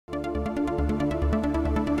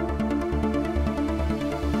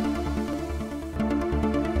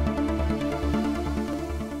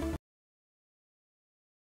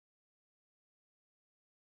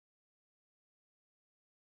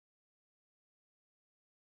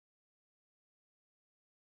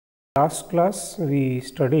Last class we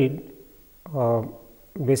studied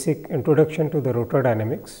basic introduction to the rotor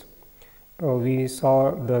dynamics. We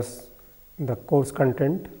saw the course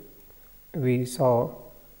content. We saw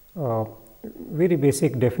very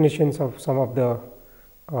basic definitions of some of the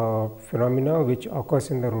phenomena which occurs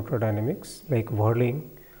in the rotor dynamics, like whirling,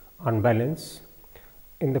 unbalance.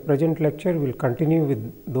 In the present lecture, we will continue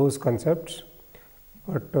with those concepts,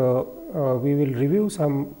 but we will review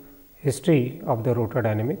some history of the rotor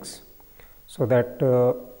dynamics. So that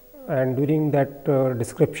and during that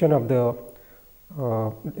description of the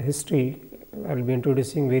history, I will be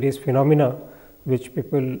introducing various phenomena which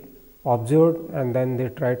people observed and then they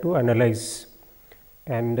try to analyze.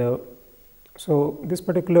 And so this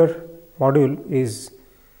particular module is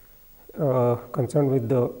concerned with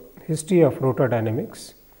the history of rotor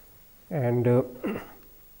dynamics, and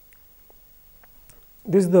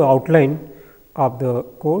this is the outline of the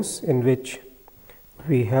course, in which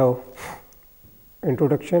we have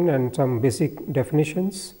introduction and some basic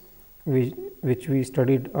definitions which we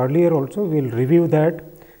studied earlier. Also we will review that,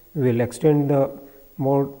 we will extend the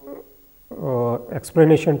more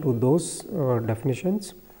explanation to those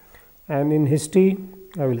definitions. And in history,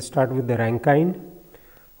 I will start with the Rankine,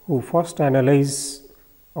 who first analyzed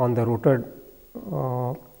on the rotor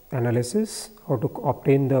analysis how to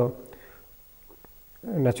obtain the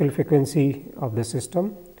natural frequency of the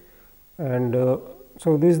system. And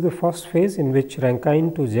so this is the first phase in which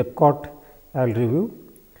Rankine to Jepcot I will review,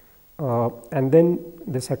 and then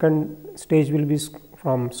the second stage will be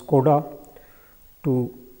from Skoda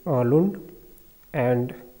to Lund,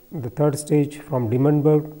 and the third stage from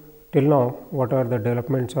Dimmenberg till now what are the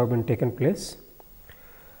developments have been taken place.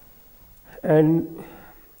 And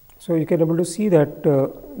so you can able to see that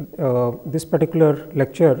this particular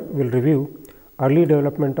lecture will review early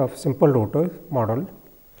development of simple rotor model,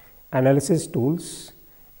 analysis tools,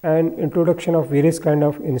 and introduction of various kind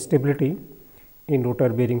of instability in rotor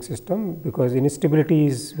bearing system, because instability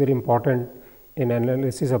is very important in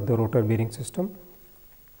analysis of the rotor bearing system.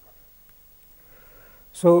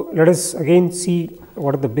 So let us again see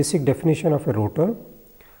what is the basic definition of a rotor.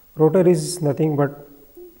 Rotor is nothing but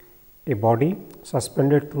a body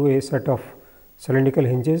suspended through a set of cylindrical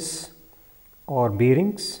hinges or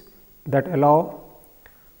bearings that allow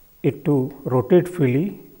it to rotate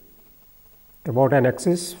freely about an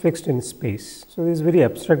axis fixed in space. So this is very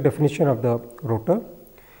abstract definition of the rotor,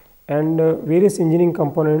 and various engineering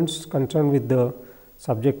components concerned with the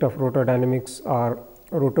subject of rotor dynamics are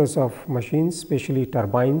rotors of machines, especially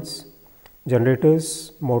turbines,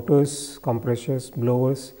 generators, motors, compressors,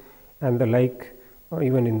 blowers, and the like.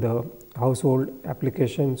 Even in the household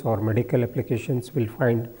applications or medical applications will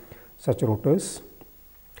find such rotors.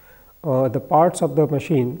 The parts of the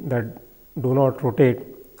machine that do not rotate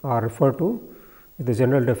are referred to with the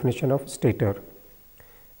general definition of stator.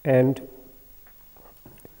 And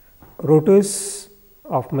rotors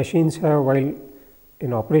of machines have, while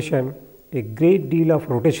in operation, a great deal of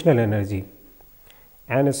rotational energy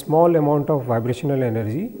and a small amount of vibrational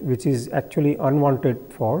energy, which is actually unwanted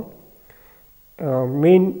for.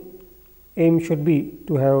 Main aim should be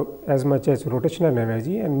to have as much as rotational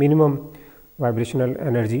energy and minimum vibrational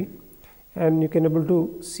energy. And you can able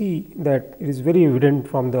to see that it is very evident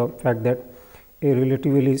from the fact that a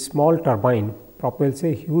relatively small turbine propels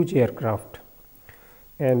a huge aircraft.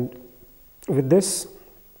 And with this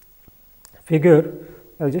figure,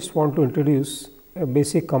 I just want to introduce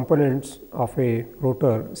basic components of a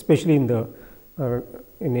rotor, especially in the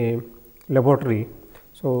in a laboratory.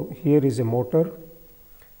 So here is a motor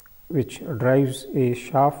which drives a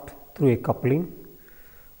shaft through a coupling.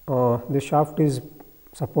 The shaft is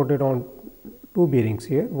supported on two bearings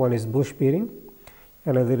here. One is bush bearing,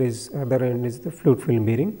 other end is the fluid film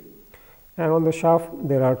bearing, and on the shaft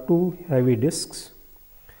there are two heavy discs.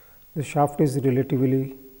 The shaft is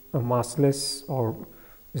relatively massless or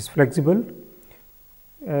is flexible,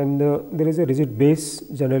 and there is a rigid base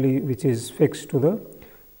generally which is fixed to the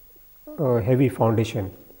heavy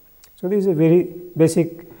foundation. So this is a very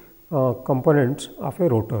basic components of a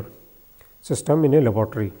rotor system in a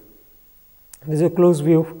laboratory. This is a close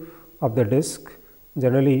view of the disc.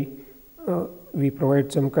 Generally we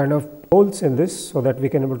provide some kind of holes in this, so that we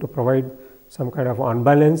can able to provide some kind of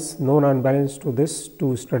unbalance, known unbalance to this,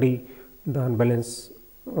 to study the unbalance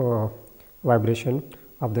vibration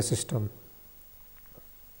of the system.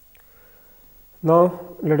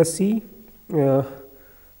 Now let us see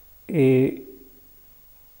a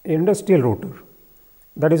industrial rotor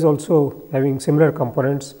that is also having similar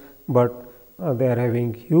components, but they are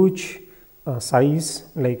having huge size,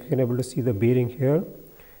 like you can able to see the bearing here,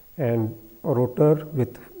 and a rotor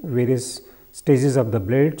with various stages of the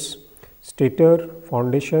blades, stator,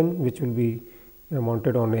 foundation, which will be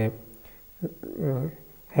mounted on a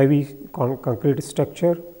heavy concrete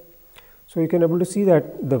structure. So, you can able to see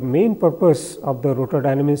that the main purpose of the rotor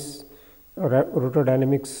dynamics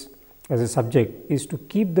as a subject is to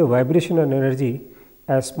keep the vibrational energy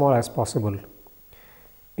as small as possible.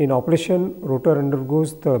 In operation, rotor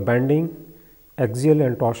undergoes the bending, axial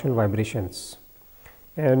and torsional vibrations,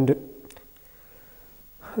 and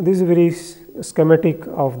this is a very schematic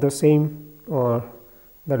of the same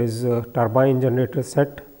that is a turbine generator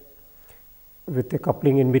set with a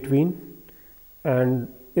coupling in between. And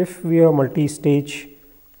if we have multi-stage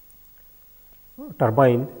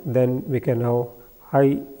turbine, then we can have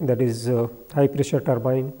high, that is high pressure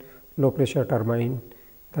turbine, low pressure turbine,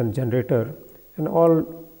 then generator, and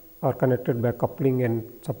all are connected by coupling and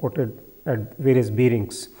supported at various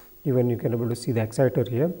bearings. Even you can able to see the exciter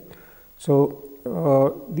here. So,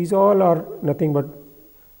 these all are nothing but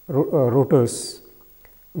rotors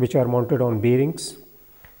which are mounted on bearings.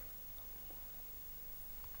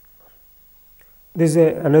 This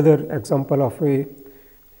is another example of a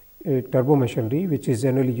turbo machinery which is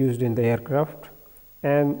generally used in the aircraft,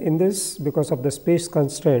 and in this, because of the space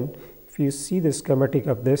constraint, if you see the schematic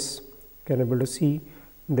of this, you can able to see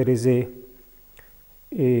there is a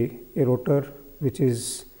rotor which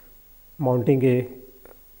is mounting a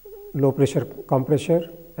low pressure compressor,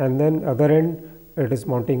 and then other end it is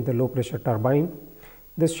mounting the low pressure turbine.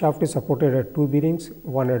 This shaft is supported at two bearings,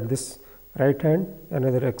 one at this right hand,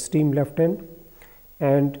 another extreme left hand,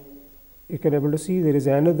 and you can able to see there is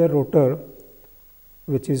another rotor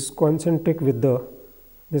which is concentric with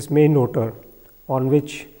this main rotor, on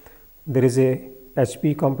which there is a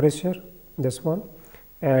HP compressor, this one,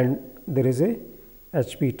 and there is a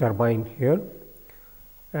HP turbine here,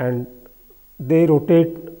 and they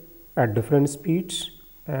rotate at different speeds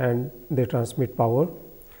and they transmit power.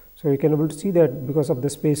 So, you can able to see that because of the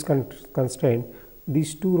space constraint,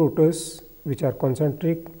 these two rotors which are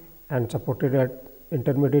concentric and supported at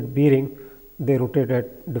intermediate bearing, they rotate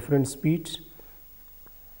at different speeds.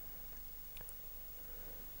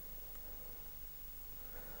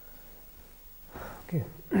 Okay.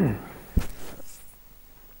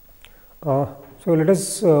 So, let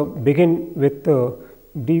us begin with a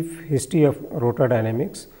brief history of rotor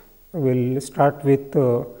dynamics. We will start with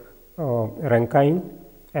Rankine,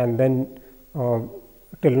 and then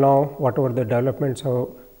till now whatever the developments have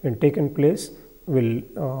been taken place, we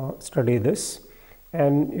will study this.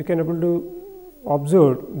 And you can able to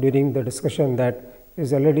observe during the discussion that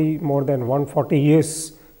is already more than 140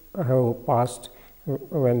 years have passed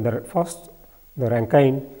when the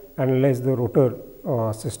Rankine analyzed the rotor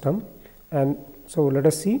system. And so, let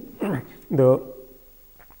us see the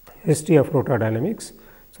history of rotor dynamics.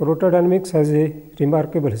 So, rotor dynamics has a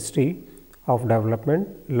remarkable history of development,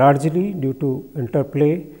 largely due to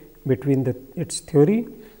interplay between its theory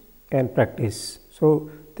and practice. So,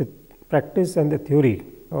 the practice and the theory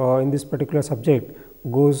in this particular subject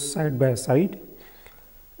goes side by side,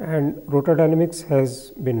 and rotor dynamics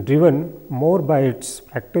has been driven more by its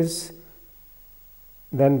practice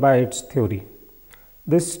than by its theory.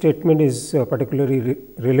 This statement is particularly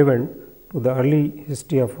relevant to the early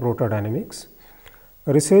history of rotor dynamics.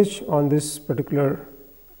 Research on this particular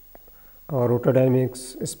rotor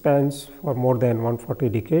dynamics spans for more than 140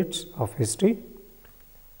 decades of history.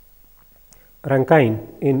 Rankine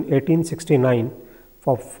in 1869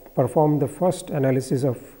 performed the first analysis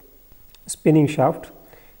of spinning shaft.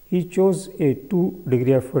 He chose a 2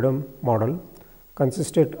 degree of freedom model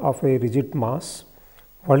consisted of a rigid mass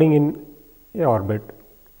whirling in a orbit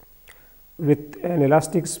with an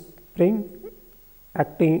elastic spring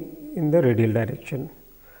acting in the radial direction,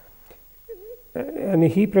 and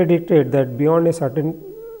he predicted that beyond a certain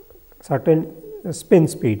spin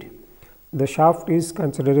speed, the shaft is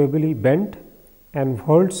considerably bent and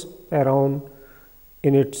whirls around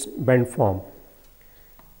in its bent form.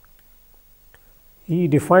 He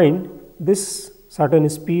defined this certain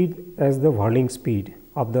speed as the whirling speed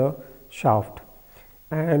of the shaft,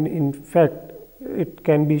 and in fact, it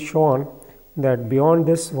can be shown that beyond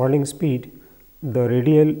this whirling speed, the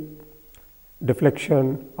radial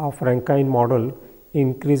deflection of Rankine model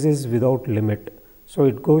increases without limit. So,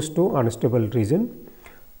 it goes to unstable region.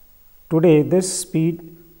 Today, this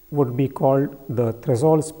speed would be called the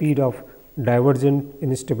threshold speed of divergent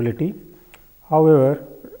instability. However,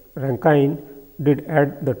 Rankine did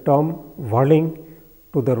add the term whirling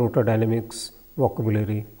to the rotor dynamics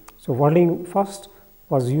vocabulary. So, whirling first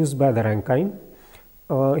was used by the Rankine.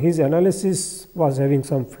 His analysis was having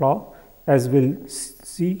some flaw, as we will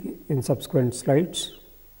see in subsequent slides.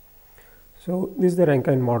 So, this is the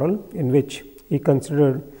Rankine model in which he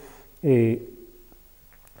considered a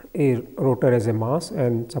rotor as a mass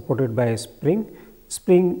and supported by a spring.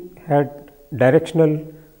 Spring had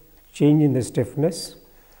directional change in the stiffness,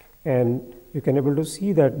 and you can able to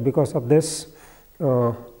see that because of this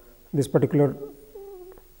this particular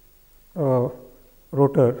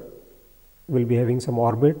rotor will be having some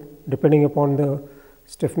orbit depending upon the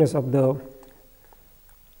stiffness of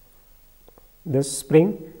this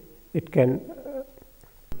spring. It can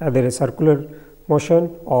either a circular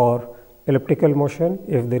motion or elliptical motion.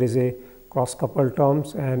 If there is a cross coupled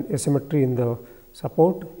terms and asymmetry in the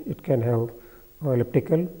support, it can have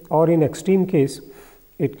elliptical, or in extreme case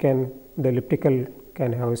the elliptical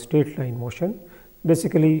can have a straight line motion.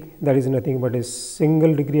 Basically, that is nothing but a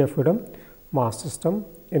single degree of freedom mass system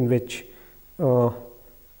in which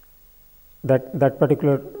that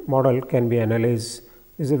particular model can be analyzed.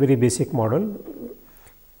 This is a very basic model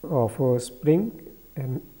of a spring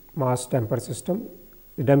and mass damper system.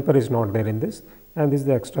 The damper is not there in this, and this is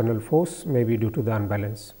the external force, maybe due to the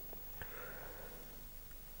unbalance.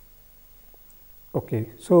 Okay,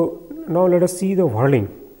 so now let us see the whirling.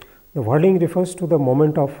 The whirling refers to the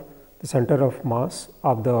moment of the center of mass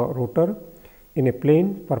of the rotor in a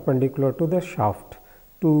plane perpendicular to the shaft.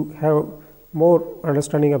 To have more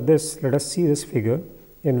understanding of this, let us see this figure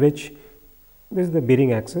in which this is the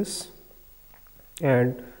bearing axis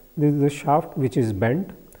and this is the shaft which is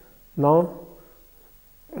bent now,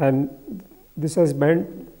 and this has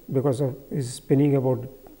bent because of is spinning about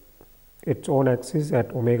its own axis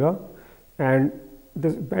at omega, and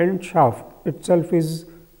this bent shaft itself is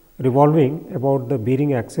revolving about the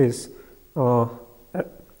bearing axis,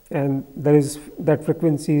 and that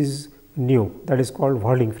frequency is nu, that is called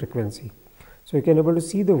whirling frequency. So, you can able to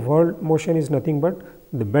see the whirl motion is nothing but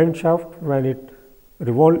the bent shaft when it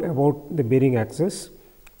revolve about the bearing axis,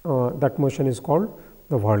 that motion is called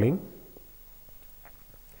the whirling.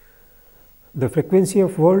 The frequency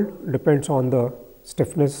of whirl depends on the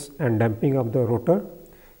stiffness and damping of the rotor,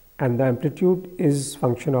 and the amplitude is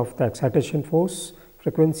function of the excitation force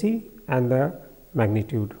frequency and the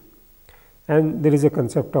magnitude. And there is a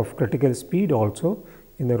concept of critical speed also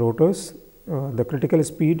in the rotors. The critical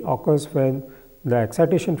speed occurs when the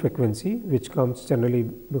excitation frequency, which comes generally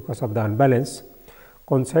because of the unbalance,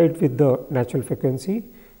 coincide with the natural frequency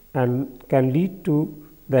and can lead to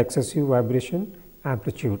the excessive vibration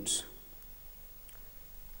amplitudes.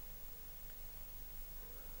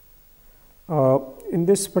 In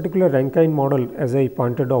this particular Rankine model, as I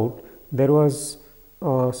pointed out, there was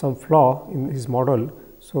some flaw in his model.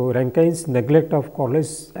 So, Rankine's neglect of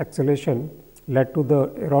Corley's acceleration led to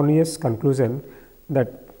the erroneous conclusion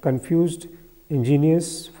that confused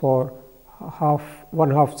engineers for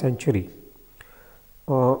one half century.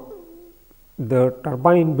 The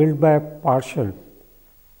turbine built by Parsons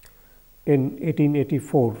in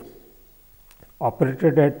 1884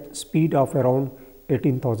 operated at speed of around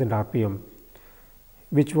 18,000 rpm,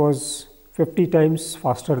 which was 50 times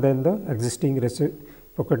faster than the existing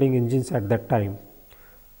reciprocating engines at that time.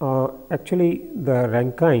 Actually, the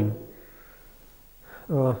Rankine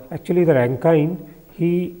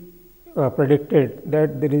he predicted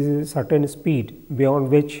that there is a certain speed beyond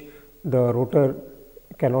which the rotor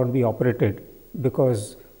cannot be operated,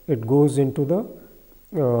 because it goes into the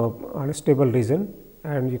unstable region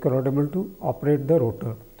and you cannot able to operate the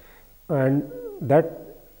rotor, and that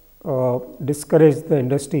discouraged the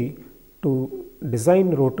industry to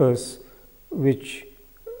design rotors which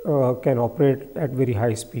can operate at very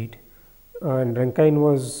high speed. And Rankine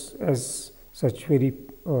was as such very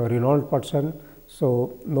renowned person,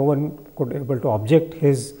 so no one could able to object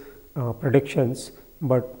his predictions.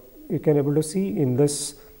 But you can able to see in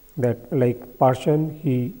this that like Parsons,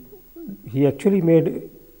 he actually made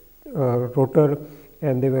rotor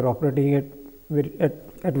and they were operating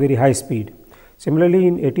at very high speed. Similarly,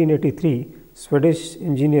 in 1883, Swedish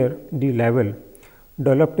engineer D. Lavelle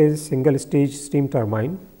developed a single stage steam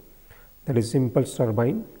turbine, that is impulse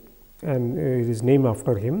turbine, and it is named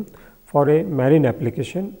after him, for a marine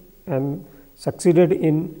application, and succeeded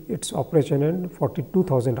in its operation at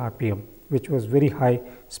 42,000 rpm, which was very high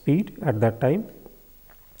speed at that time.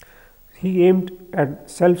 He aimed at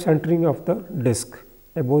self-centering of the disc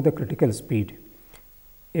above the critical speed,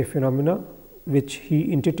 a phenomena which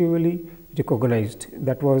he intuitively recognized,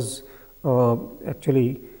 that was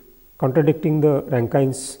actually contradicting the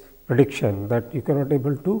Rankine's prediction that you cannot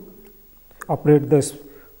able to operate this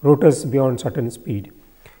rotors beyond certain speed.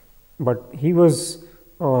 But he was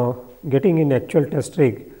getting in actual test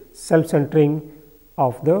rig self-centering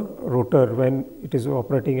of the rotor when it is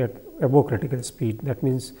operating at above critical speed. That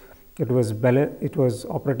means it was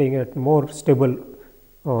operating at more stable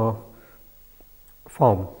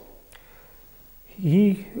form.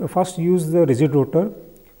 He first used the rigid rotor,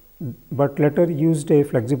 but later used a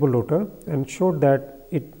flexible rotor and showed that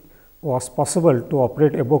it was possible to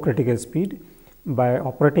operate above critical speed by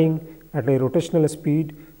operating at a rotational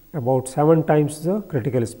speed about 7 times the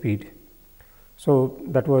critical speed. So,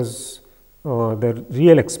 that was the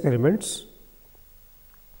real experiments.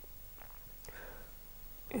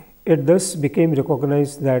 It thus became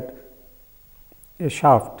recognized that a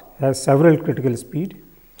shaft has several critical speed,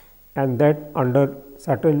 and that under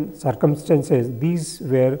certain circumstances these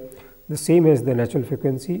were the same as the natural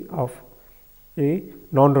frequency of a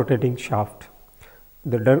non-rotating shaft.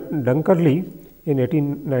 The Dunkerley in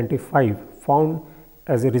 1895 found,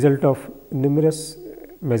 as a result of numerous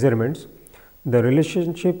measurements, the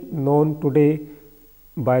relationship known today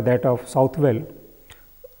by that of Southwell,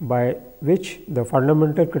 by which the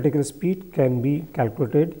fundamental critical speed can be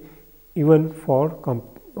calculated even for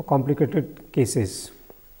complicated cases.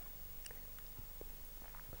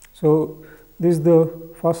 So, this is the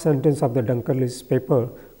first sentence of the Dunkerley's paper,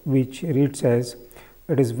 which reads as,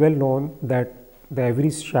 "It is well known that the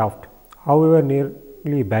average shaft, however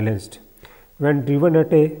nearly balanced, when driven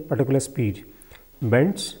at a particular speed,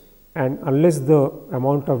 bends, and unless the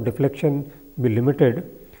amount of deflection be limited,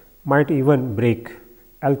 might even break,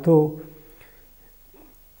 although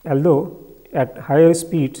at higher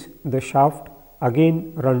speeds the shaft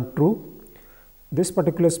again run true. This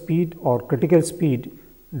particular speed or critical speed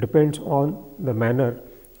depends on the manner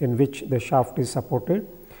in which the shaft is supported,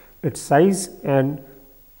 its size and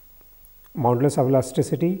modulus of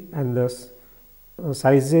elasticity, and the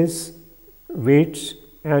sizes, weights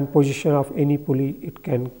and position of any pulley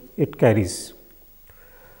it carries."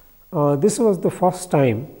 This was the first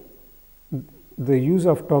time the use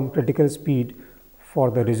of term critical speed for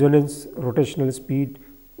the resonance rotational speed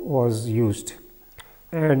was used,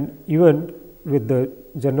 and even with the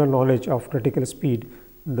general knowledge of critical speed,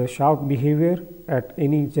 the shaft behavior at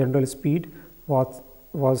any general speed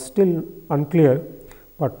was still unclear,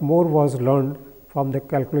 but more was learned from the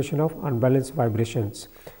calculation of unbalanced vibrations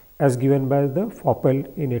as given by the Foppel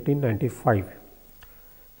in 1895.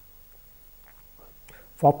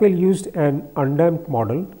 Foppel used an undamped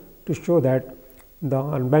model to show that the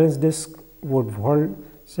unbalanced disk would whirl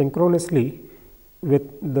synchronously with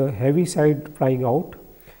the heavy side flying out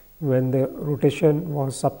when the rotation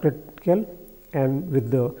was subcritical, and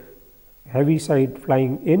with the heavy side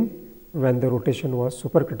flying in when the rotation was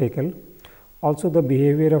supercritical. Also, the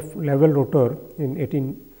behavior of level rotor in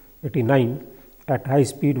 1889 at high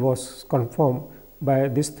speed was confirmed by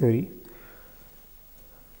this theory.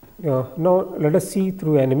 Now, let us see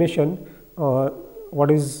through animation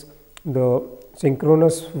what is the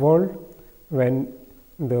synchronous whirl when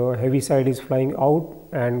the heavy side is flying out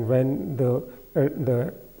and when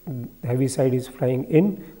the heavy side is flying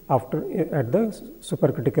in at the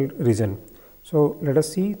supercritical region. So, let us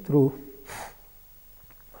see through.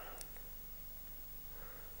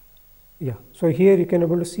 So, here you can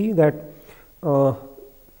able to see that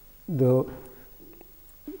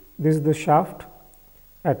this is the shaft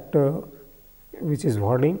at which is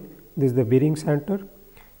whirling, this is the bearing center,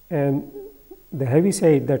 and the heavy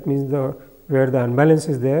side, that means where the unbalance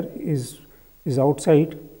is there is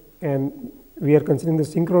outside, and we are considering the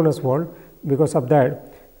synchronous whirl. Because of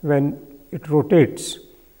that, when it rotates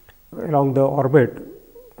along the orbit,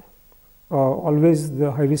 always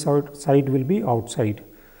the heavy side will be outside.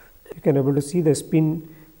 You can able to see the spin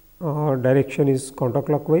direction is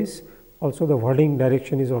counterclockwise, also the whirling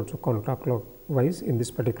direction is also counterclockwise in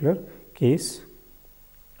this particular case.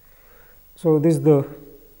 So, this is the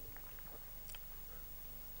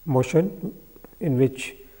motion in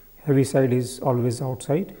which heavy side is always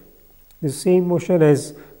outside. The same motion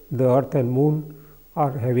as the earth and moon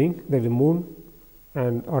are having, the moon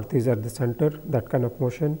and earth is at the center, that kind of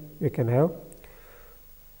motion we can have.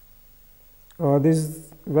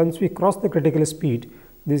 Once we cross the critical speed,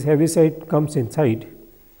 this heavy side comes inside,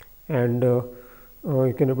 and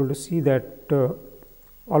you can able to see that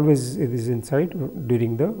always it is inside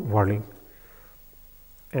during the whirling,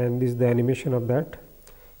 and this is the animation of that,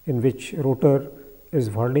 in which rotor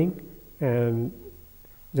is whirling, and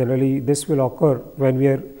generally this will occur when we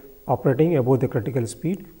are operating above the critical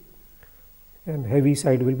speed, and heavy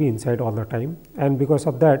side will be inside all the time, and because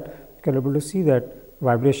of that you can able to see that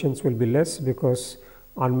vibrations will be less because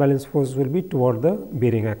unbalanced force will be toward the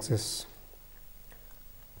bearing axis.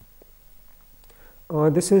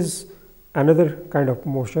 This is another kind of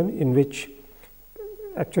motion in which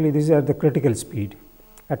actually this is at the critical speed.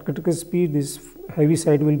 At critical speed, this heavy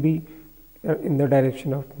side will be in the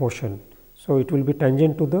direction of motion. So, it will be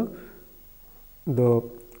tangent to the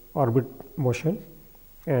orbit motion,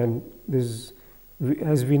 and this,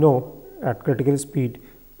 as we know, at critical speed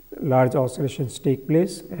large oscillations take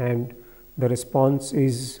place and the response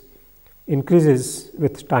increases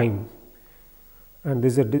with time, and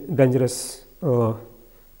this is a dangerous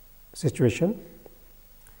situation.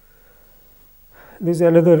 This is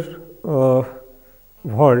another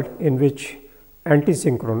world in which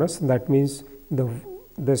anti-synchronous, that means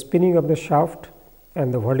the spinning of the shaft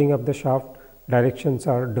and the whirling of the shaft directions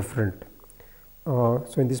are different. So,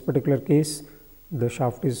 in this particular case, the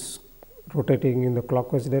shaft is rotating in the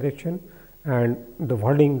clockwise direction and the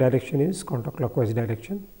whirling direction is counterclockwise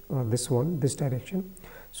direction, this direction.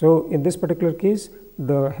 So, in this particular case,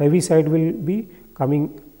 the heavy side will be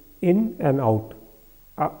coming in and out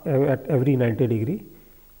at every 90 degree.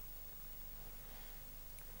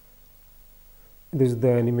 This is the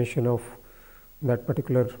animation of that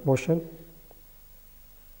particular motion.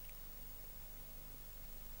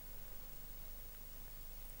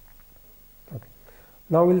 Okay.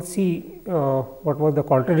 Now, we will see what was the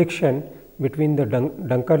contradiction between the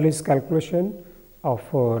Dunkerley's calculation of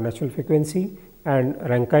natural frequency and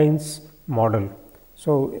Rankine's model.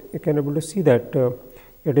 So, you can able to see that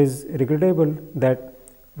it is regrettable that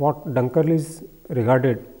what Dunkerley's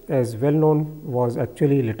regarded as well known was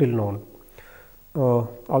actually little known.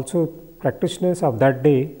 Also, practitioners of that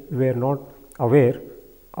day were not aware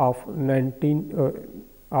of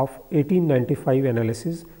 1895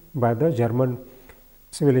 analysis by the German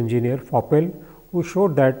civil engineer Foppel, who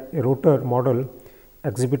showed that a rotor model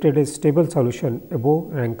exhibited a stable solution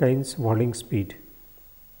above Rankine's whirling speed.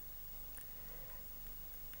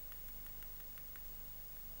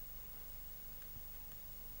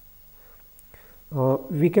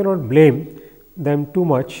 We cannot blame them too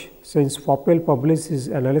much, since Foppel published his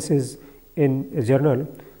analysis in a journal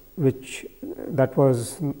which that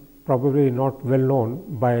was probably not well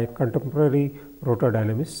known by contemporary rotor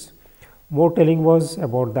dynamists. More telling was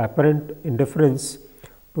about the apparent indifference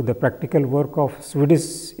to the practical work of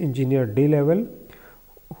Swedish engineer D. Level,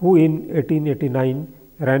 who in 1889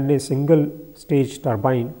 ran a single stage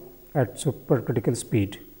turbine at supercritical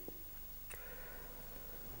speed.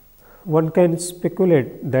 One can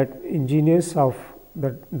speculate that engineers of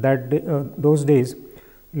those days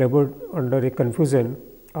labored under a confusion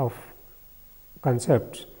of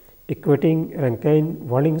concepts, equating Rankine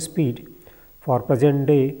whirling speed. For present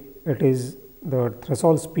day, it is the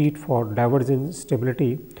threshold speed for divergence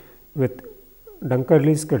stability with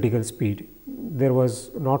Dunkerley's critical speed. There was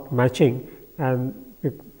not matching, and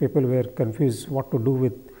people were confused what to do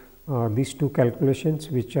with these two calculations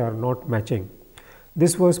which are not matching.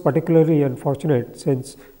 This was particularly unfortunate,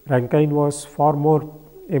 since Rankine was far more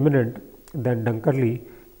eminent than Dunkerley,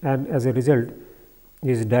 and as a result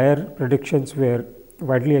his dire predictions were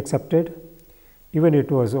widely accepted, even it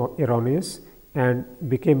was erroneous, and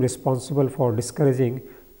became responsible for discouraging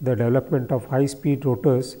the development of high speed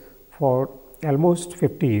rotors for almost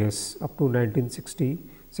 50 years up to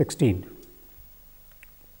 1916.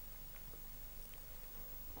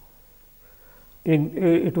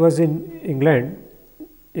 It was in England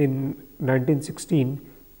in 1916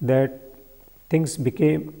 that things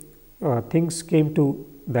came to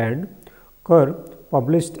the end. Kerr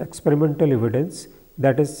published experimental evidence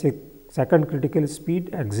that a second critical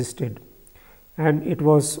speed existed, and it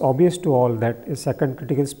was obvious to all that a second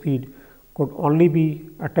critical speed could only be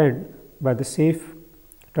attained by the safe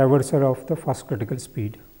traversal of the first critical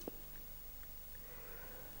speed.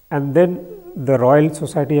 And then the Royal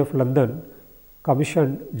Society of London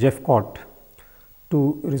commissioned Jeffcott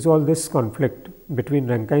to resolve this conflict between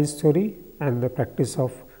Rankine's theory and the practice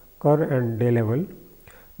of Kerr and De Level.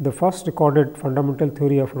 The first recorded fundamental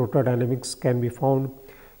theory of rotor dynamics can be found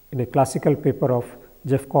in a classical paper of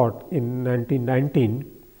Jeffcott in 1919,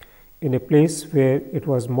 in a place where it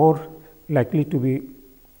was more likely to be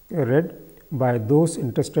read by those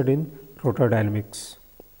interested in rotor dynamics.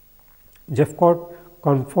 Jeffcott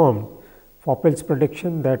confirmed Foppel's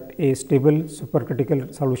prediction that a stable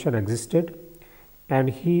supercritical solution existed, and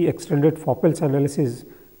he extended Foppel's analysis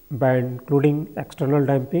by including external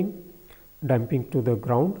damping to the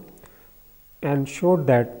ground, and showed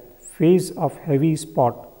that phase of heavy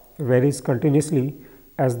spot varies continuously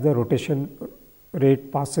as the rotation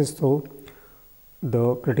rate passes through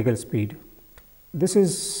the critical speed. There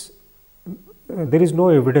is no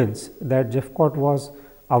evidence that Jeffcott was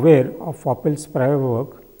aware of Foppel's prior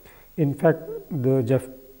work. In fact, the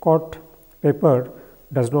Jeffcott paper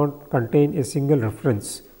does not contain a single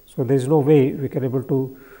reference. So, there is no way we can able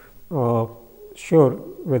to sure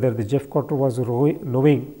whether the Jeff Rotor was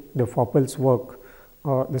knowing the Foppel's work,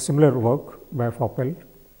 the similar work by Foppel.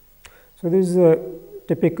 So, this is a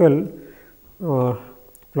typical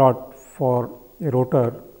plot for a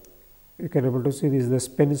rotor. You can able to see this is the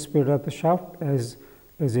spin speed of the shaft as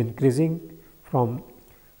is increasing from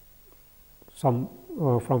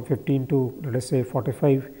from 15 to let us say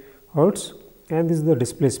 45 hertz, and this is the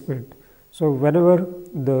displacement. So, whenever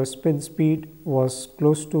the spin speed was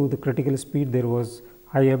close to the critical speed, there was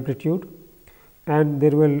high amplitude, and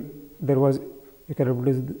there was you can able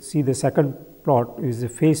to see the second plot is a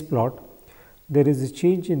phase plot. There is a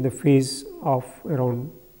change in the phase of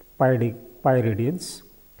around pi radians,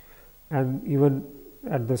 and even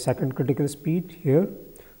at the second critical speed here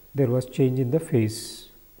there was change in the phase.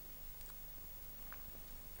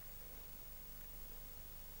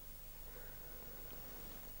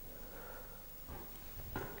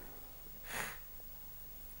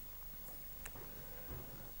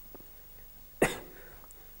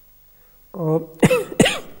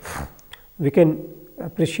 We can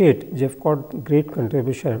appreciate Jeff Rotor's great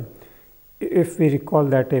contribution if we recall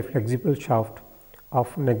that a flexible shaft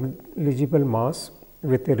of negligible mass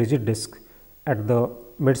with a rigid disc at the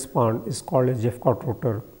midspan is called a Jeff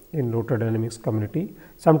Rotor in rotor dynamics community.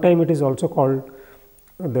 Sometimes it is also called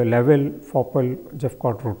the level Foppel Jeff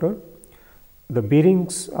Rotor. The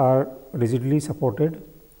bearings are rigidly supported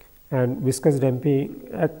and viscous damping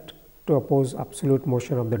act to oppose absolute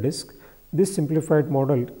motion of the disc. This simplified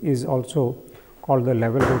model is also called the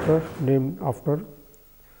level rotor, named after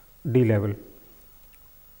D level.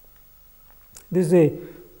 This is a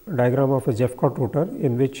diagram of a Jeff rotor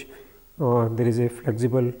in which there is a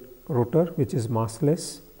flexible rotor which is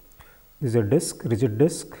massless. This is a disc, rigid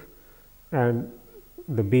disc, and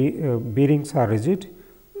the bearings are rigid.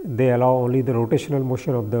 They allow only the rotational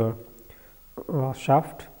motion of the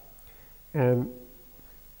shaft, and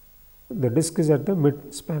the disc is at the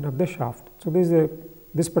mid span of the shaft. So,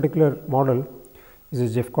 this particular model is a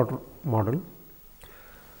Jeff Rotor model.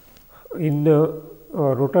 In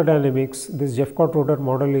rotor dynamics, this Jeff Rotor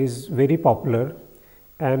model is very popular,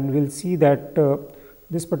 and we will see that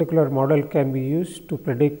this particular model can be used to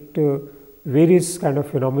predict various kind of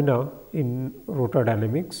phenomena in rotor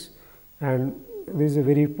dynamics, and this is a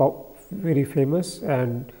very famous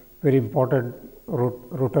and very important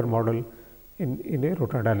rotor model in a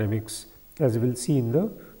rotor dynamics, as we will see in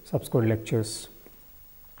the subsequent lectures.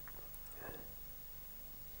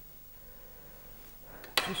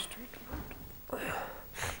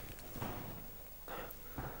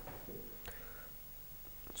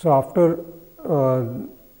 So, after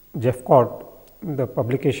Jeff Rotor, the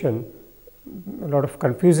publication, a lot of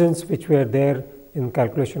confusions which were there in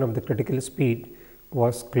calculation of the critical speed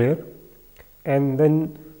was clear, and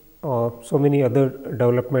then so many other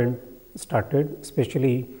development started,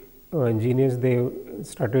 especially engineers, they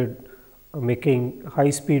started making high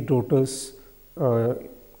speed rotors,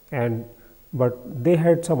 but they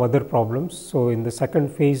had some other problems. So, in the second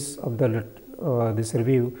phase of this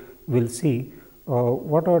review, we will see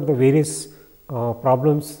what are the various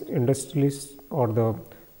problems industrialists or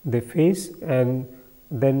they face, and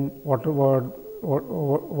then what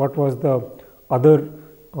was the other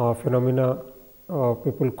phenomena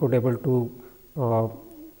people could able to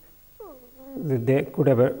they could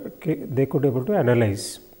able to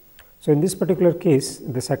analyze. So, in this particular case,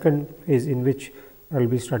 the second phase in which I will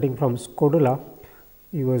be starting from Skodala,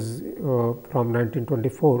 he was from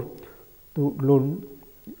 1924 to Lund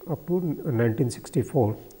up to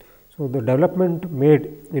 1964. So, the development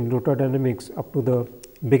made in rotor dynamics up to the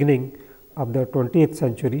beginning of the 20th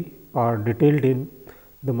century are detailed in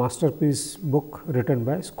the masterpiece book written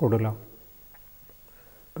by Skodala.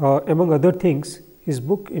 Among other things, his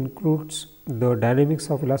book includes the dynamics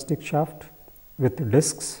of elastic shaft with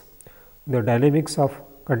discs, the dynamics of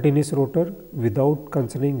continuous rotor without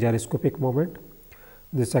concerning gyroscopic moment,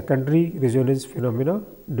 the secondary resonance phenomena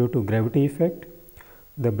due to gravity effect,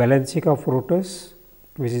 the balancing of rotors,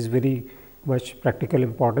 which is very much practical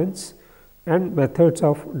importance, and methods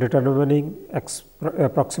of determining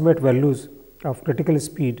approximate values of critical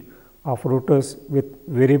speed of rotors with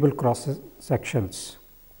variable cross sections.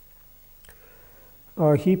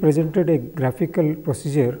 He presented a graphical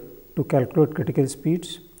procedure to calculate critical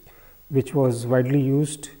speeds, which was widely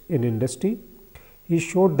used in industry. He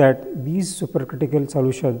showed that these supercritical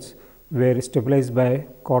solutions were stabilized by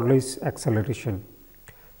Coriolis acceleration.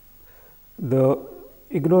 The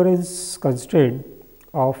ignorance constraint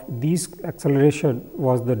of these acceleration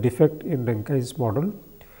was the defect in Rankine's model.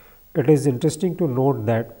 It is interesting to note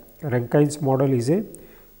that Rankine's model is a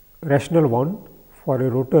rational one for a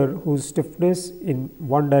rotor whose stiffness in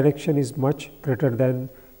one direction is much greater than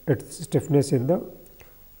its stiffness in the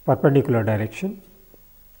perpendicular direction.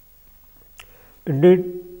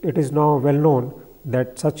 Indeed, it is now well known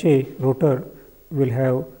that such a rotor will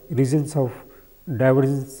have regions of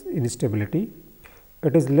divergence instability.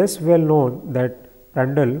 It is less well known that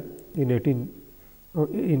Prandtl in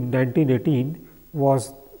 1918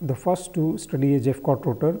 was the first to study a Jeffcott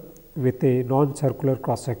rotor with a non-circular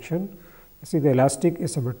cross section. See the elastic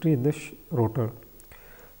asymmetry in the rotor.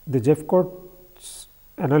 The Jeffcott's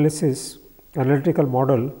analytical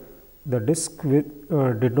model, the disc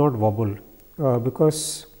did not wobble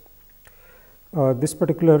because this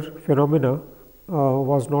particular phenomena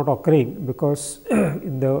was not occurring, because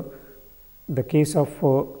in the case of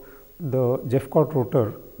the Jeffcott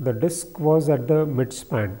rotor, the disc was at the mid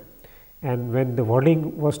span, and when the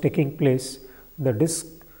whirling was taking place, the disc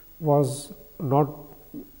was not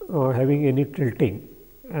having any tilting,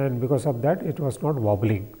 and because of that it was not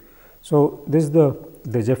wobbling. So, this is the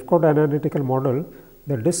Jeffcott analytical model.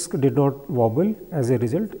 The disc did not wobble. As a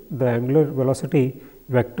result, the angular velocity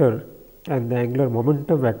vector and the angular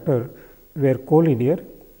momentum vector were collinear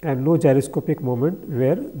and no gyroscopic moment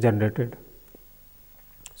were generated.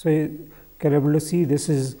 So, you can able to see this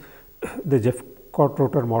is the Jeffcott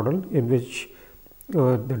rotor model in which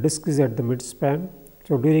the disc is at the mid span.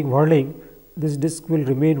 So, during whirling, this disc will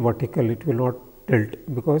remain vertical, it will not tilt,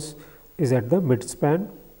 because it is at the mid span,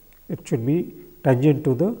 it should be tangent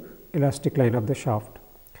to the elastic line of the shaft.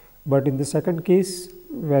 But in the second case,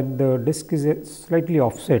 when the disc is slightly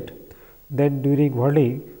offset, then during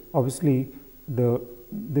whirling obviously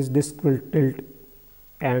this disc will tilt,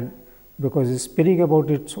 and because it is spinning about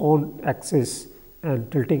its own axis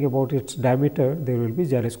and tilting about its diameter, there will be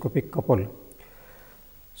gyroscopic couple.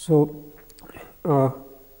 So,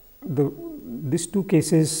 these two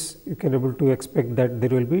cases you can able to expect that there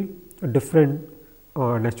will be a different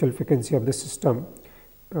natural frequency of the system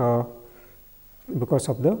because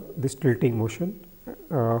of this tilting motion,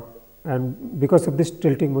 and because of this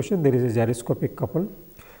tilting motion there is a gyroscopic couple.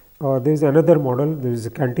 There is another model, there is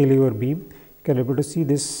a cantilever beam. You can able to see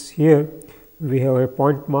this here. We have a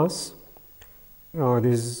point mass,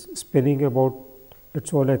 this is spinning about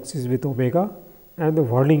its own axis with omega, and the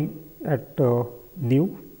whirling at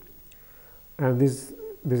nu, and this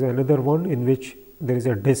is another one in which there is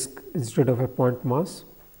a disc instead of a point mass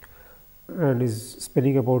and is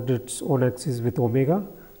spinning about its own axis with omega,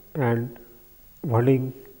 and the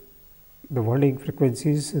whirling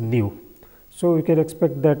frequency is nu. So, we can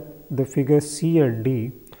expect that the figures C and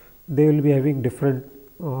D, they will be having different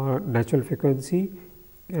natural frequency,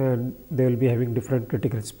 and they will be having different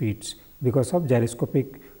critical speeds because of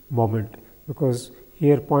gyroscopic moment, because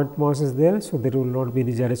here point mass is there. So, there will not be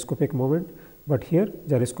any gyroscopic moment, but here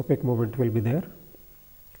gyroscopic moment will be there.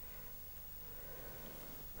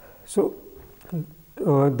 So,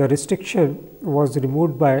 the restriction was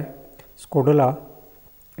removed by Scodola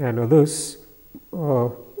and others.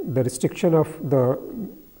 The restriction of the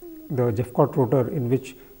Jeffcott rotor, in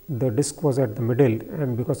which the disc was at the middle,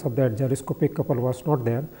 and because of that gyroscopic couple was not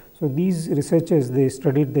there. So, these researchers, they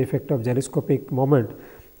studied the effect of gyroscopic moment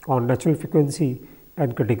on natural frequency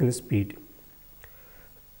and critical speed.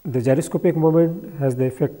 The gyroscopic moment has the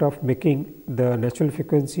effect of making the natural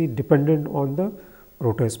frequency dependent on the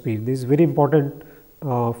rotor speed. This is very important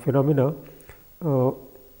phenomena,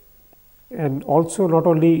 and also not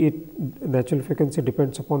only natural frequency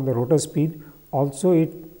depends upon the rotor speed, also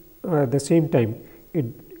at the same time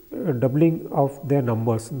doubling of their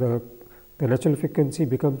numbers, the natural frequency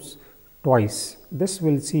becomes twice. This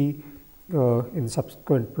we will see in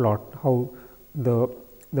subsequent plot, how the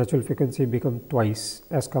natural frequency becomes twice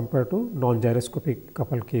as compared to non-gyroscopic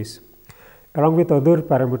couple case. Along with other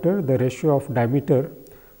parameter, the ratio of diameter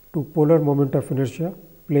to polar moment of inertia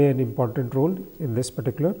play an important role in this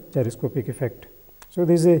particular gyroscopic effect. So,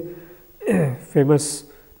 there is a famous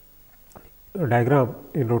diagram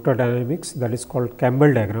in rotor dynamics, that is called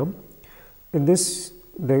Campbell diagram. In this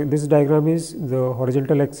diagram is the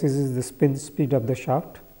horizontal axis is the spin speed of the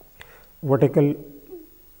shaft, vertical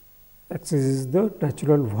axis is the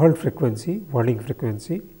natural whirling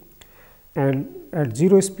frequency, and at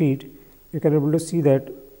 0 speed you can able to see that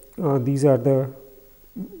these are the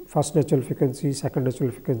first natural frequency, second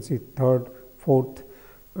natural frequency, third, fourth,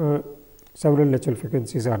 several natural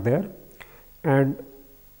frequencies are there, and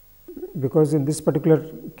because in this particular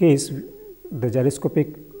case the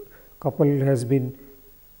gyroscopic couple has been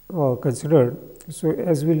considered. So,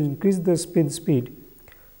 as we will increase the spin speed,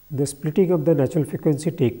 the splitting of the natural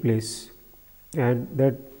frequency take place, and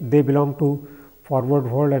that they belong to forward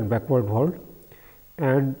whirl and backward whirl,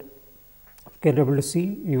 and can able to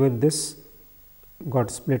see even this got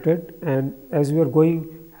splitted, and as we are going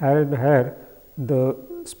higher and higher, the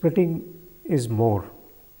splitting is more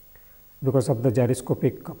because of the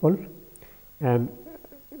gyroscopic couple, and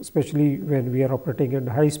especially when we are operating at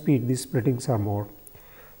high speed, these splittings are more.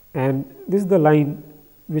 And this is the line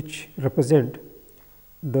which represent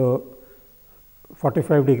the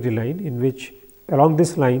 45-degree line, in which along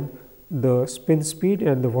this line the spin speed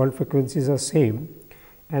and the world frequencies are same,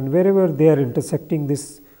 and wherever they are intersecting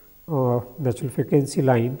this natural frequency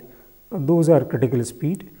line, those are critical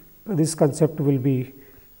speed. This concept will be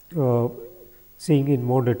seeing in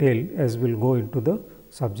more detail as we will go into the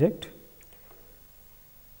subject.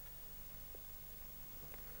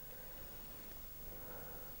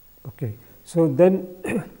 Okay. So, then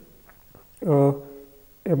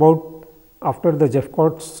about after the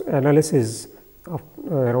Jeffcott's analysis of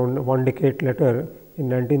around 1 decade later in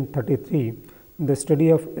 1933, the study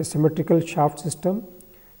of asymmetrical shaft system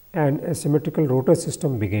and asymmetrical rotor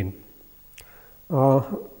system began.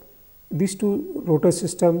 These two rotor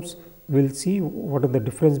systems, we will see what are the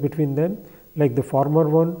difference between them. Like the former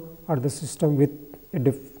one are the system with a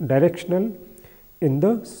directional in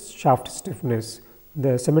the shaft stiffness.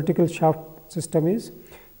 The asymmetrical shaft system is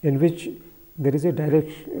in which there is a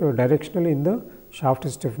directional in the shaft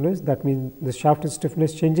stiffness. That means, the shaft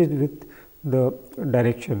stiffness changes with the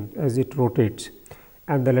direction as it rotates,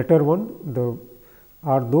 and the latter one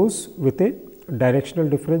are those with a directional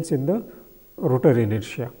difference in the rotor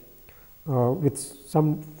inertia. With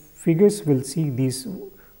some figures, we will see these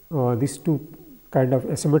two kind of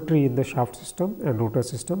asymmetry in the shaft system and rotor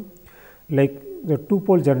system. Like the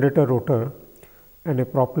two-pole generator rotor and a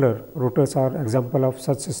propeller rotors are example of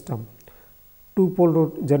such system.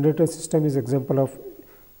 Two-pole generator system is example of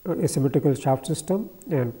asymmetrical shaft system,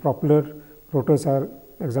 and propeller rotors are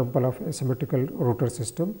example of asymmetrical rotor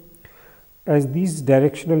system. As these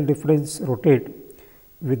directional difference rotate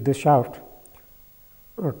with the shaft,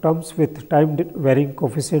 terms with time varying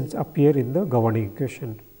coefficients appear in the governing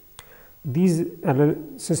equation. These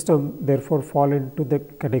system therefore fall into the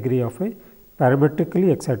category of a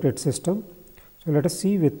parametrically excited system. So, let us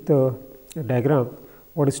see with the diagram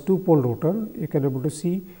what is two-pole rotor. You can able to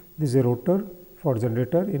see this is a rotor for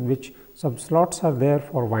generator in which some slots are there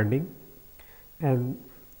for winding, and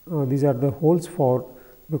these are the holes for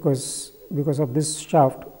because of this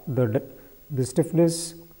shaft the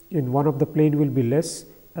stiffness in one of the plane will be less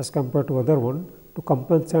as compared to other one. To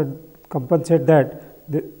compensate that,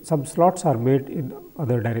 some slots are made in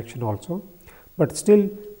other direction also, but still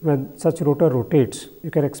when such rotor rotates, you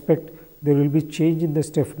can expect there will be change in the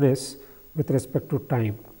stiffness with respect to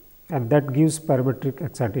time, and that gives parametric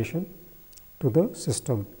excitation to the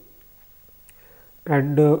system.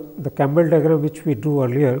 And the Campbell diagram which we drew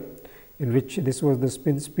earlier, in which this was the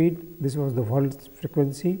spin speed, this was the world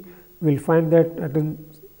frequency, we will find that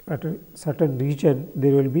at a certain region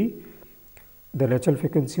there will be the natural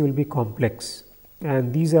frequency will be complex,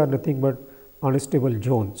 and these are nothing but unstable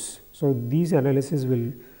zones. So, these analysis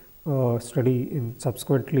will study in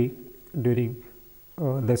subsequently during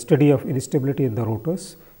the study of instability in the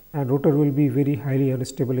rotors, and rotor will be very highly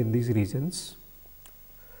unstable in these regions.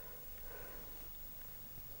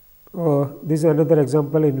 This is another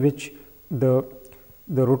example in which the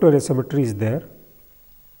rotor asymmetry is there.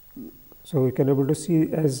 So, we can able to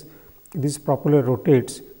see as this propeller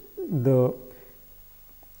rotates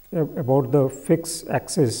about the fixed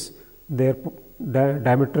axis, their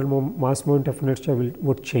diametral mass moment of inertia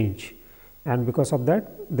would change, and because of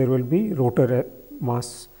that there will be rotor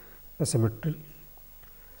mass asymmetry.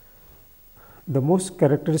 The most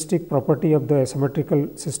characteristic property of the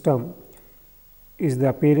asymmetrical system is the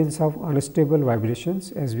appearance of unstable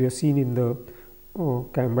vibrations, as we have seen in the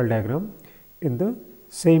Campbell diagram in the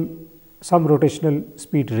some rotational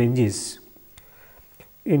speed ranges.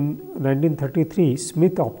 In 1933,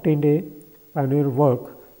 Smith obtained a pioneer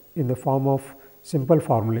work in the form of simple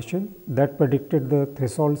formulation that predicted the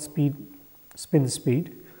threshold spin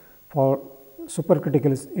speed for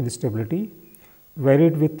supercritical instability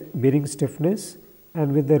varied with bearing stiffness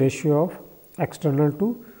and with the ratio of external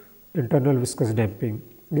to internal viscous damping.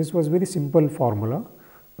 This was very simple formula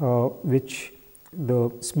which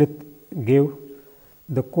the Smith gave.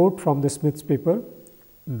 The quote from the Smith's paper: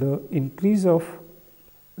 the increase of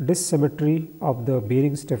dissymmetry of the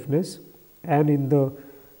bearing stiffness and in the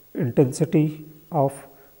intensity of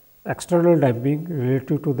external damping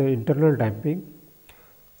relative to the internal damping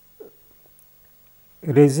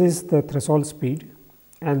raises the threshold speed,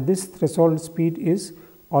 and this threshold speed is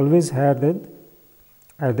always higher than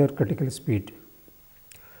either critical speed.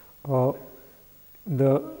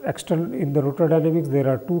 The external, in the rotor dynamics there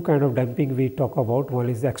are two kind of damping we talk about. One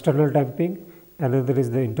is the external damping, another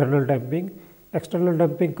is the internal damping. External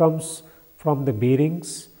damping comes from the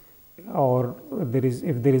bearings, or there is,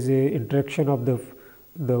 if there is a interaction of the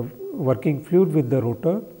working fluid with the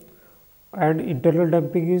rotor, and internal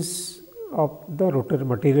damping is of the rotor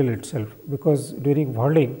material itself, because during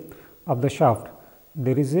whirling of the shaft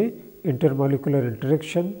there is a intermolecular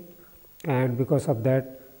interaction, and because of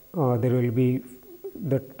that there will be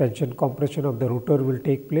the tension compression of the rotor will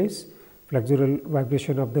take place, flexural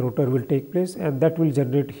vibration of the rotor will take place, and that will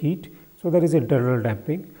generate heat. So, there is internal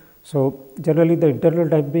damping. So, generally the internal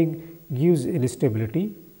damping gives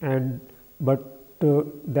instability, and but the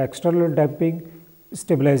external damping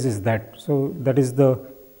stabilizes that. So, that is the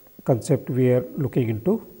concept we are looking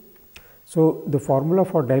into. So, the formula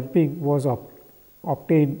for damping was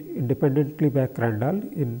obtained independently by Crandall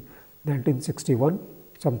in 1961,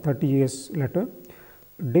 some 30 years later.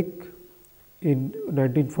 Dick in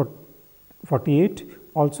 1948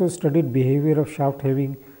 also studied behavior of shaft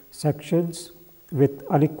having sections with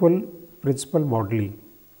unequal principal moduli.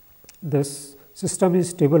 This system is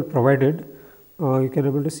stable provided you can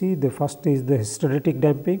able to see the first is the hysteretic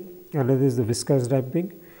damping, another is the viscous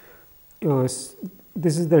damping. This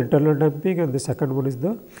is the internal damping, and the second one is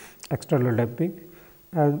the external damping,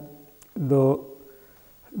 and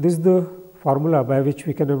this is the formula by which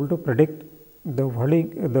we can able to predict the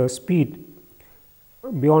whirling, the speed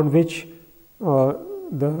beyond which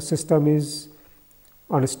the system is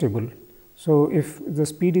unstable. So, if the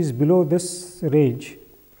speed is below this range,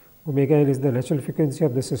 omega n is the natural frequency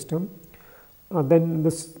of the system, then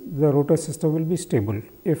the rotor system will be stable.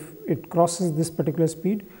 If it crosses this particular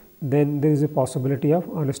speed, then there is a possibility of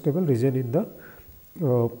unstable region in the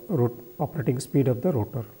operating speed of the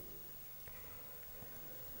rotor.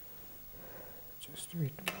 Just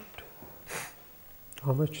wait a minute.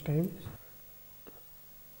 How much time?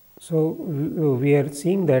 So, we are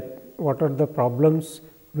seeing that what are the problems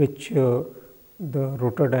which the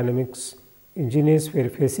rotor dynamics engineers were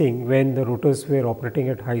facing when the rotors were operating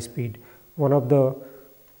at high speed. One of the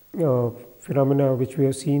phenomena which we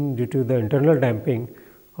have seen due to the internal damping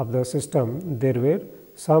of the system, there were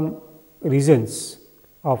some regions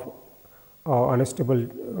of unstable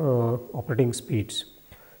operating speeds.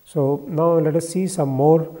 So, now let us see some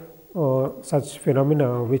more such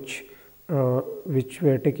phenomena which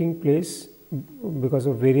were taking place because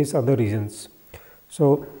of various other reasons.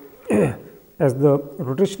 So, as the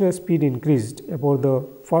rotational speed increased above the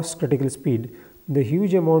first critical speed, the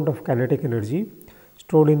huge amount of kinetic energy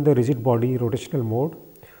stored in the rigid body rotational mode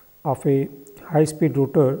of a high speed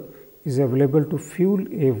rotor is available to fuel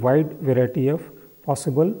a wide variety of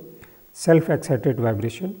possible self excited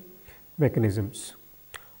vibration mechanisms.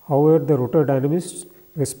 However, the rotor dynamists'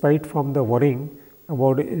 respite from the worrying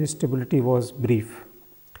about instability was brief.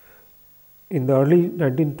 In the early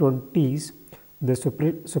 1920s, the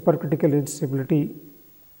supercritical instability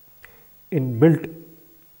in built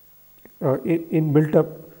up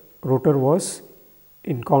rotor was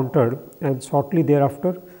encountered, and shortly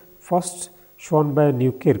thereafter first shown by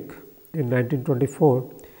Newkirk in 1924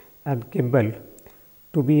 and Kimball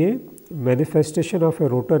to be a manifestation of a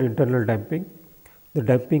rotor internal damping, the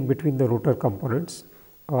damping between the rotor components,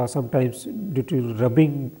 sometimes due to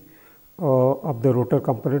rubbing of the rotor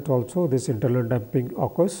component also this internal damping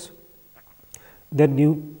occurs. Then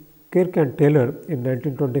Newkirk and Taylor in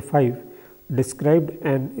 1925 described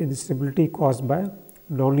an instability caused by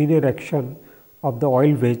nonlinear action of the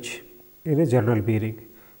oil wedge in a general bearing,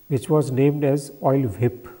 which was named as oil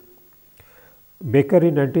whip. Baker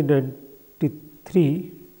in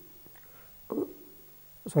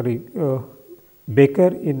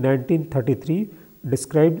 1933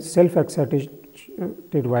 described self excited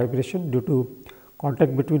vibration due to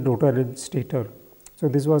contact between rotor and stator. So,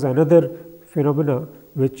 this was another phenomena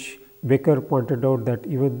which Baker pointed out, that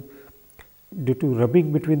even due to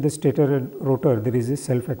rubbing between the stator and rotor there is a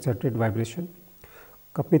self excited vibration.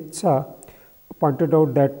 Kapitsa pointed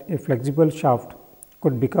out that a flexible shaft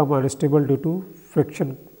could become unstable due to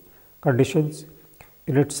friction conditions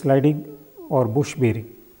in its sliding or bush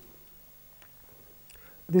bearing.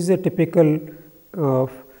 This is a typical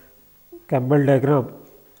Campbell diagram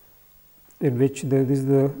in which this is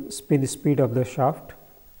the spin speed of the shaft,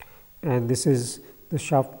 and this is the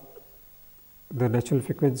shaft, the natural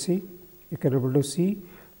frequency. You can able to see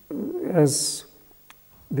as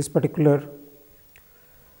this particular,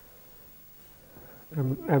 I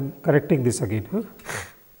am correcting this again.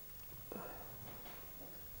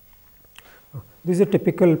 This is a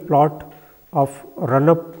typical plot of run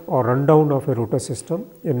up or run down of a rotor system,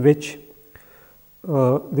 in which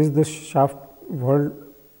this is the shaft whirl's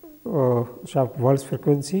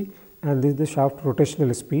frequency, and this is the shaft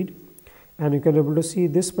rotational speed. And you can able to see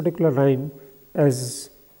this particular line as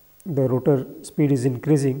the rotor speed is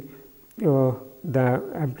increasing, the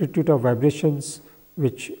amplitude of vibrations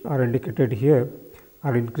which are indicated here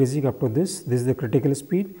are increasing up to this. This is the critical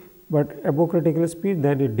speed, but above critical speed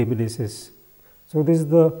then it diminishes. So, this is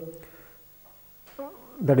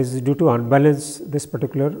that is due to unbalance, this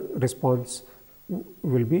particular response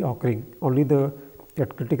will be occurring, only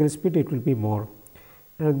at critical speed it will be more.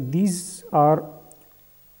 And these are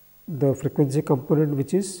the frequency component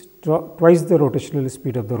which is twice the rotational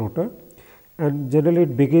speed of the rotor, and generally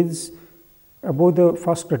it begins above the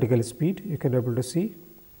first critical speed. You can able to see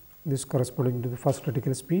this corresponding to the first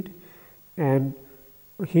critical speed, and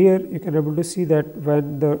here you can able to see that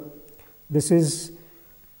when this is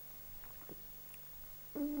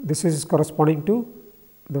corresponding to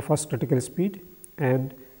the first critical speed,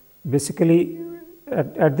 and basically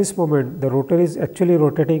at this moment the rotor is actually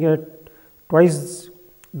rotating at twice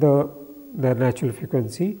the natural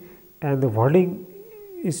frequency, and the whirling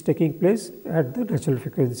is taking place at the natural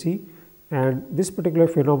frequency, and this particular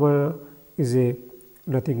phenomena is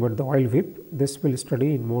nothing but the oil whip. This we will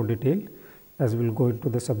study in more detail as we will go into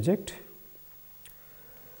the subject.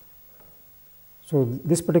 So,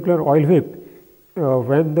 this particular oil whip,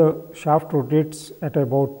 when the shaft rotates at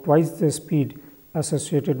about twice the speed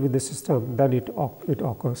associated with the system, then it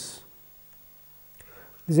occurs.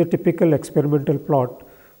 This is a typical experimental plot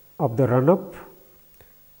of the run up,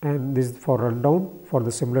 and this is for run down for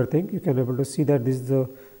the similar thing. You can able to see that this is the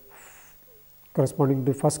corresponding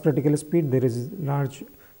to first critical speed. There is large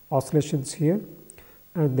oscillations here,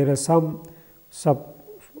 and there are some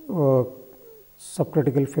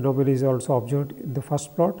subcritical phenomena is also observed in the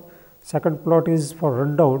first plot. Second plot is for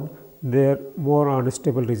run down, there more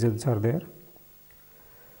unstable regions are there.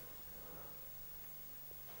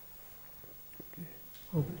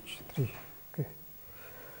 Okay. 3. Okay.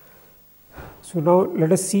 So, now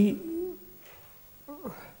let us see.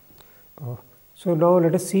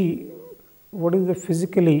 What is the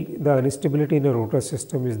physically the instability in a rotor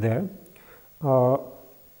system is there.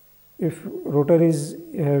 If rotor is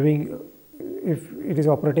if it is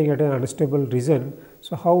operating at an unstable region,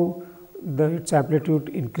 so how its amplitude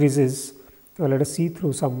increases? Let us see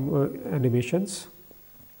through some animations.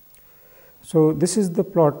 So, this is the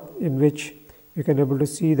plot in which you can able to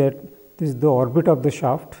see that this is the orbit of the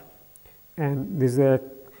shaft, and this is the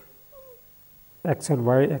x and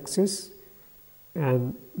y axis,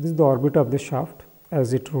 and this is the orbit of the shaft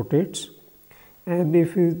as it rotates. And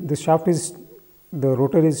if the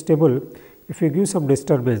rotor is stable, if you give some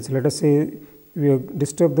disturbance, let us say we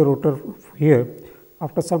disturb the rotor here,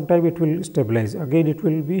 after some time it will stabilize, again it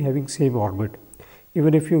will be having same orbit.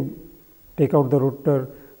 Even if you take out the rotor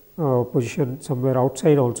position somewhere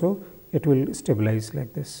outside also, it will stabilize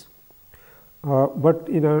like this. But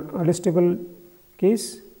in an unstable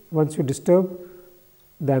case, once you disturb,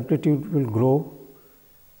 the amplitude will grow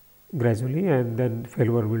gradually, and then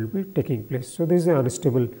failure will be taking place. So, this is an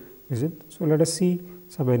unstable region. So, let us see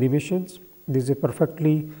some animations. This is a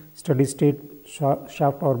perfectly steady state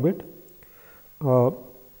shaft orbit. Now,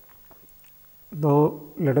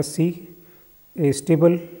 let us see a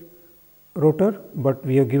stable rotor, but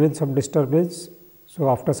we have given some disturbance. So,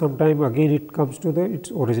 after some time again it comes to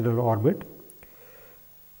its original orbit.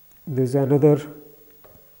 There is another,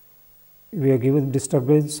 we have given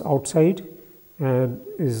disturbance outside and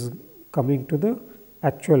is coming to the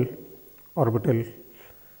actual orbital.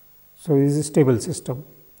 So, this is a stable system.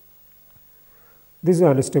 This is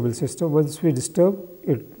an unstable system. Once we disturb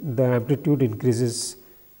it, the amplitude increases.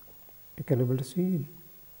 You can able to see.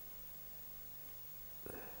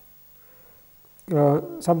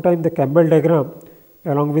 Sometime the Campbell diagram,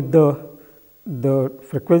 along with the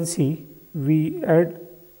frequency, we add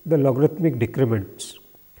the logarithmic decrements,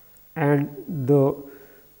 and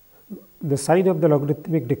the sign of the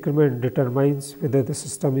logarithmic decrement determines whether the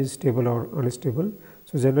system is stable or unstable.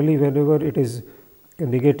 So, generally whenever it is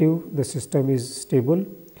negative, the system is stable.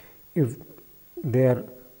 If they are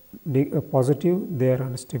positive, they are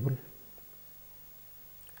unstable.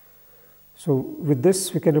 So, with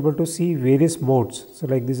this we can able to see various modes. So,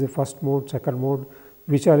 like this is the first mode, second mode,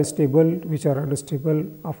 which are stable, which are unstable,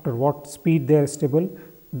 after what speed they are stable,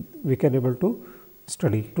 we can able to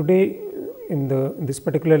study. Today in this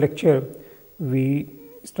particular lecture, we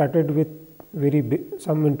started with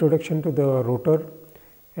some introduction to the rotor,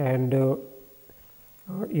 and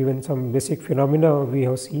even some basic phenomena we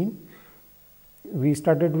have seen. We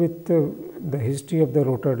started with the history of the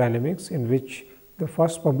rotor dynamics, in which the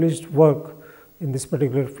first published work in this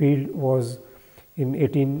particular field was in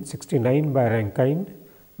 1869 by Rankine,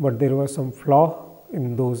 but there was some flaw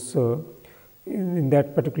in those in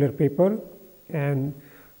that particular paper, and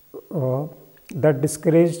that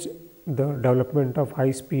discouraged the development of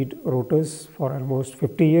high speed rotors for almost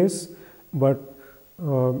 50 years, but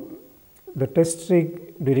the test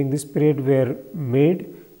rig during this period were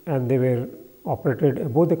made and they were operated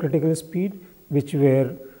above the critical speed, which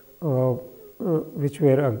were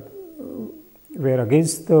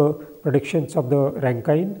against the predictions of the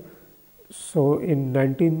Rankine. So, in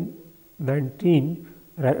 1919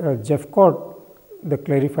 Jeffcott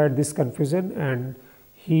clarified this confusion, and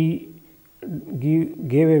he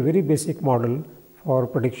gave a very basic model for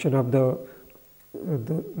prediction of the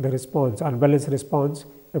response, unbalanced response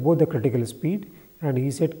above the critical speed, and he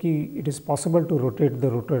said ki it is possible to rotate the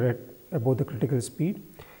rotor at above the critical speed,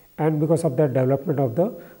 and because of that development of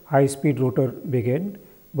the high speed rotor began,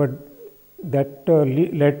 but that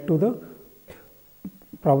led to the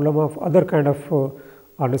problem of other kind of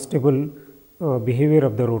unstable behavior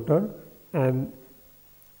of the rotor, and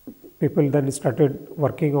people then started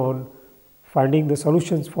working on finding the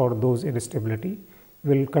solutions for those instability.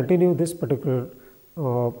 We will continue this particular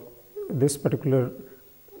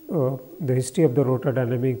the history of the rotor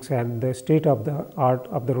dynamics and the state of the art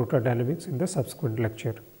of the rotor dynamics in the subsequent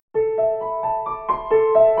lecture.